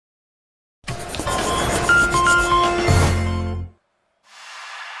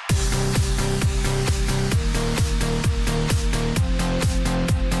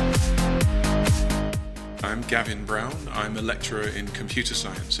Gavin Brown. I'm a lecturer in computer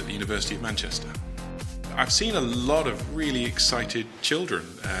science at the University of Manchester. I've seen a lot of really excited children.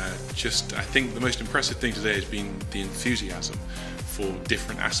 I think the most impressive thing today has been the enthusiasm for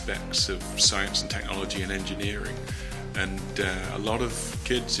different aspects of science and technology and engineering, and a lot of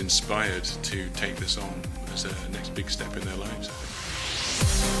kids inspired to take this on as a next big step in their lives.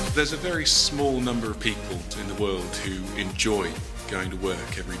 There's a very small number of people in the world who enjoy going to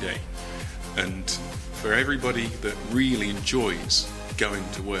work every day, and for everybody that really enjoys going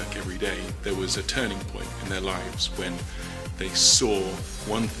to work every day, there was a turning point in their lives when they saw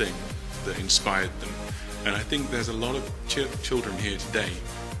one thing that inspired them. And I think there's a lot of children here today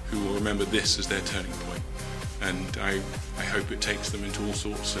who will remember this as their turning point. And I hope it takes them into all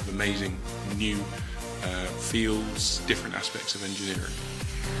sorts of amazing new fields, different aspects of engineering.